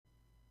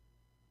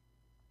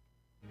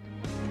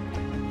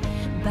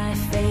By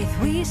faith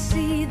we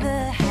see the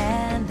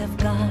hand of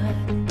God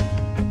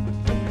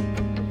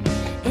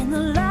in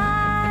the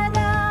light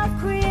of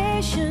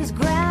creation's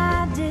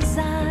grand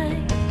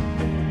design,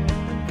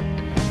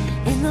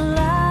 in the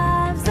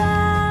lives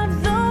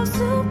of those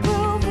who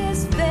prove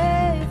His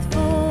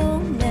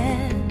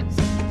faithfulness,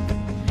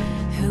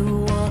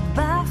 who walk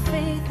by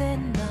faith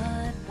and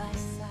not by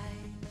sight.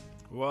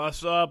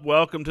 What's up?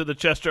 Welcome to the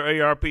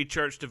Chester ARP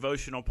Church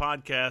Devotional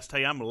Podcast.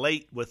 Hey, I'm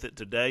late with it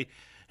today,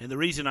 and the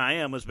reason I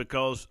am is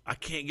because I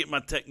can't get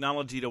my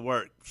technology to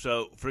work,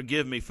 so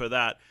forgive me for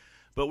that.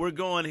 But we're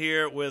going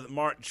here with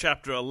Mark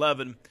chapter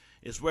 11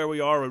 is where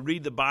we are. We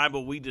read the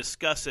Bible, we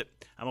discuss it.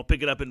 I'm going to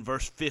pick it up in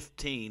verse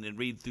 15 and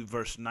read through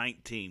verse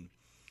 19.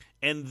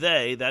 And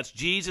they, that's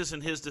Jesus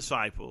and His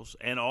disciples,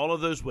 and all of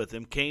those with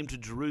Him, came to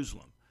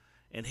Jerusalem.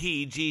 And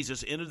He,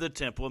 Jesus, entered the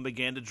temple and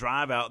began to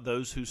drive out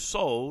those who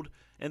sold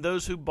and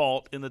those who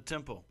bought in the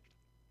temple.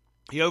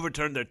 He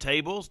overturned their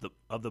tables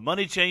of the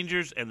money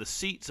changers and the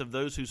seats of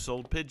those who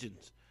sold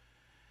pigeons.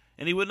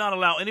 And He would not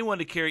allow anyone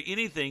to carry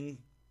anything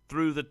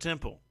through the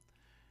temple.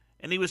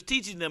 And He was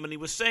teaching them, and He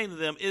was saying to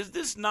them, "Is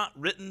this not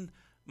written,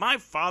 my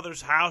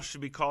Father's house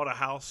should be called a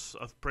house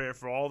of prayer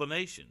for all the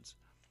nations?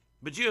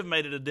 But you have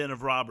made it a den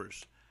of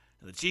robbers."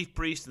 And the chief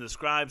priests and the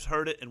scribes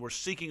heard it and were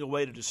seeking a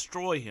way to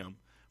destroy Him,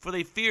 for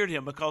they feared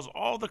Him, because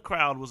all the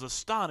crowd was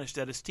astonished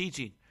at His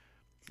teaching.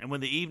 And when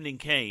the evening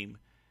came,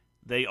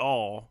 they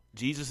all,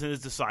 Jesus and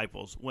His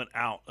disciples, went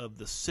out of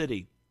the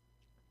city.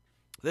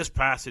 This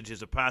passage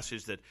is a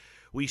passage that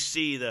we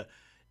see the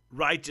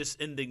righteous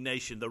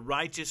indignation, the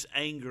righteous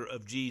anger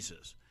of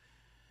Jesus.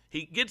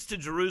 He gets to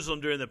Jerusalem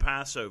during the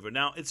Passover.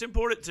 Now, it's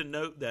important to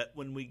note that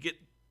when we get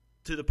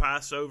to the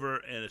Passover,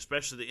 and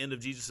especially the end of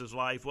Jesus'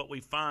 life, what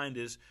we find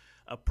is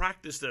a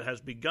practice that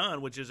has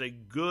begun, which is a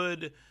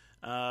good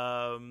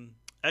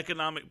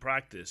economic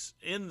practice,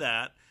 in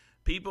that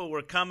people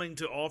were coming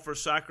to offer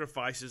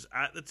sacrifices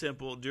at the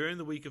temple during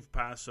the week of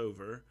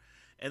Passover,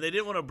 and they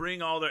didn't want to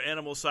bring all their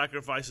animal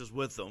sacrifices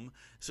with them,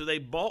 so they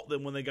bought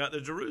them when they got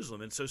to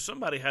Jerusalem. And so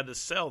somebody had to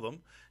sell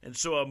them, and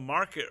so a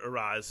market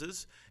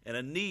arises and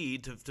a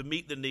need to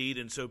meet the need,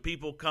 and so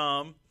people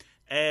come,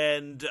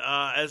 and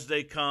as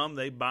they come,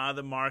 they buy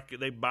the market,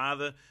 they buy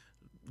the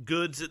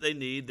goods that they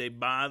need, they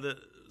buy the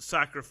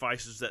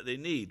sacrifices that they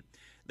need.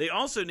 They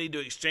also need to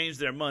exchange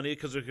their money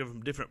because they're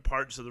from different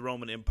parts of the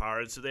Roman Empire,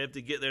 and so they have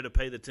to get there to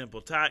pay the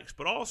temple tax,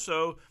 but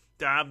also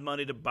to have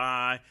money to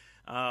buy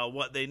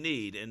what they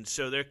need. And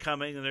so they're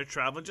coming and they're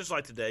traveling, just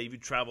like today. If you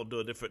travel to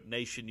a different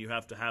nation, you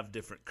have to have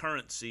different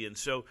currency. And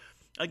so,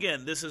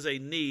 again, this is a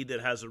need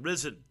that has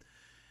arisen,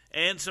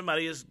 and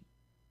somebody has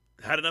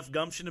had enough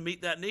gumption to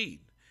meet that need.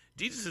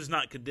 Jesus is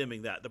not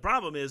condemning that. The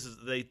problem is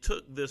that they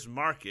took this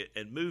market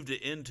and moved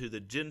it into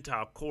the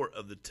Gentile court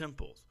of the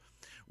temples,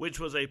 which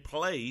was a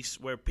place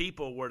where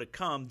people were to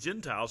come,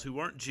 Gentiles who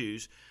weren't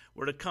Jews,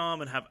 were to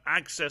come and have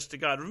access to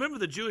God. Remember,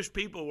 the Jewish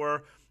people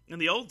were, in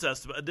the Old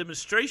Testament, a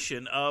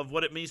demonstration of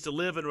what it means to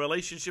live in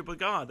relationship with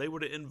God. They were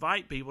to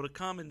invite people to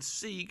come and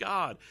see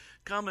God,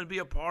 come and be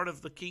a part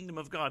of the kingdom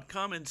of God,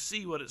 come and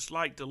see what it's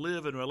like to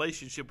live in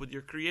relationship with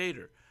your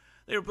Creator.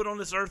 They were put on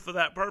this earth for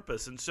that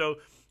purpose. And so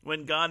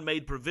when God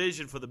made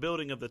provision for the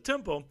building of the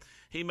temple,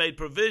 He made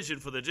provision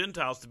for the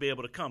Gentiles to be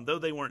able to come. Though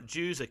they weren't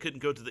Jews, they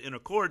couldn't go to the inner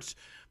courts,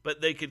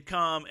 but they could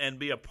come and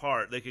be a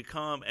part. They could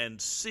come and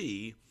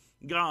see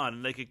God,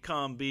 and they could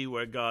come be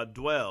where God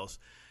dwells.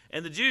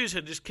 And the Jews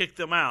had just kicked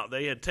them out.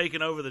 They had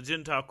taken over the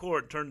Gentile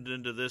court, turned it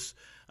into this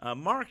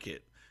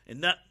market.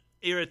 And that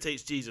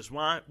irritates Jesus.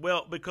 Why?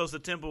 Well, because the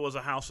temple was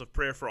a house of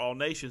prayer for all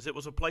nations. It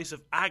was a place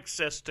of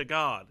access to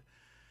God.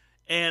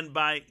 And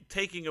by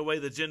taking away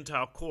the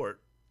Gentile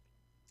court,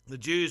 the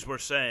Jews were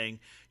saying,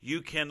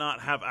 you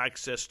cannot have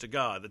access to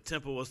God. The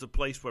temple was the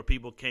place where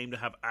people came to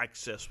have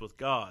access with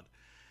God.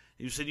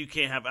 You said you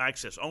can't have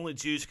access. Only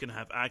Jews can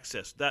have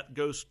access. That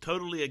goes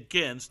totally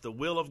against the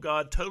will of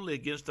God, totally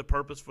against the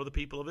purpose for the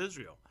people of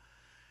Israel.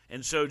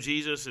 And so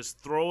Jesus is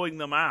throwing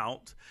them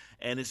out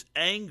and is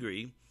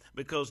angry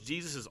because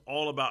Jesus is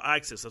all about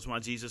access. That's why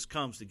Jesus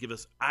comes, to give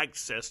us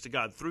access to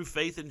God. Through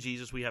faith in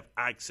Jesus, we have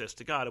access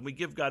to God. And we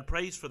give God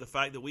praise for the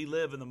fact that we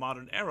live in the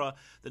modern era,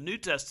 the New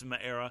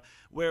Testament era,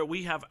 where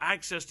we have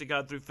access to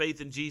God through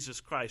faith in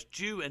Jesus Christ,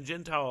 Jew and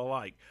Gentile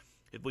alike.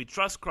 If we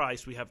trust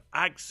Christ, we have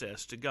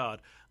access to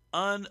God,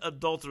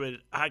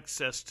 unadulterated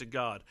access to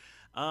God.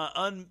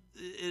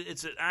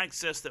 It's an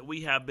access that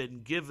we have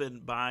been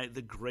given by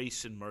the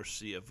grace and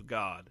mercy of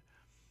God.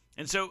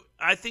 And so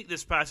I think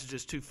this passage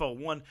is twofold.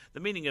 One, the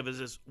meaning of it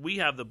is we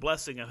have the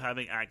blessing of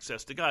having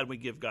access to God, and we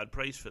give God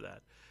praise for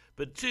that.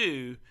 But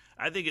two,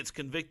 I think it's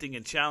convicting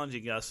and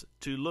challenging us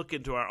to look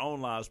into our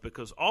own lives,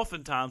 because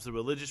oftentimes the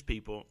religious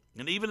people,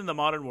 and even in the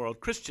modern world,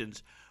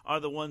 Christians, are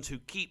the ones who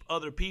keep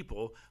other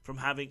people from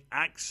having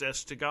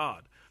access to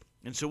God.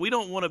 And so we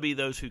don't want to be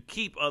those who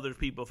keep other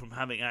people from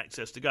having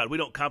access to God. We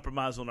don't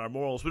compromise on our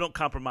morals. We don't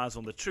compromise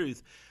on the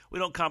truth. We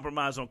don't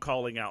compromise on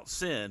calling out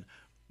sin.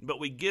 but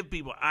we give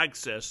people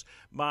access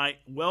by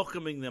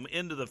welcoming them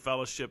into the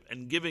fellowship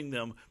and giving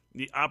them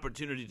the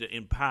opportunity to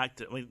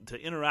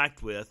to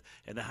interact with,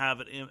 and to have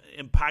an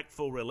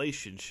impactful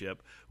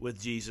relationship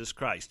with Jesus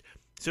Christ.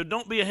 So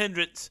don't be a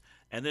hindrance,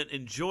 and then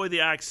enjoy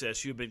the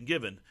access you've been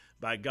given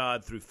by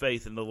God through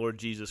faith in the Lord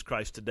Jesus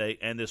Christ today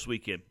and this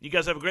weekend. You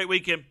guys have a great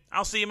weekend.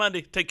 I'll see you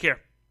Monday. Take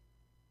care.